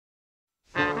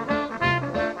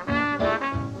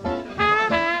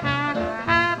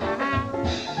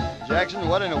Jackson,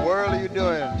 what in the world are you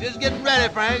doing? Just getting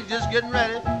ready, Frank, just getting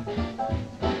ready.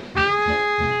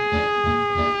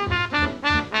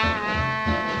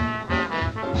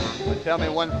 But tell me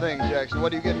one thing, Jackson,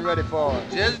 what are you getting ready for?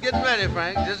 Just getting ready,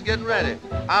 Frank, just getting ready.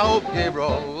 I hope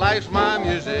Gabriel likes my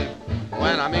music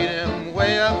when I meet him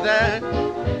way up there.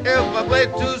 If I play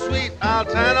too sweet, I'll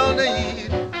turn on the heat.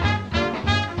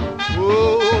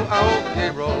 Oh, I hope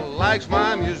Gabriel likes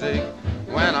my music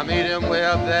when I meet him way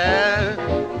up there.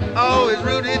 Oh, it's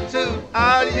Rudy too,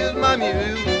 I'll use my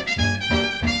muse.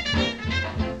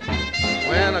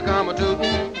 When I come to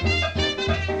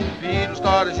people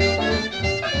start to shoot.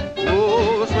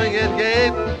 Oh, swing it,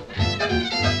 Gabe.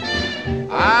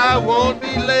 I won't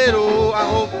be late, oh, I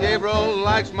hope Gabriel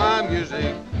likes my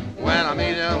music when I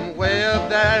meet him way up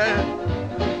there.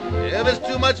 If it's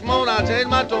too much moan, I'll change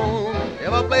my tone.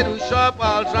 If I play too sharp,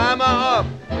 I'll try my harp.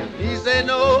 If he say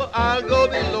no, I'll go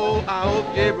below. I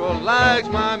hope Gabriel likes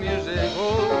my music,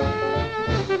 oh.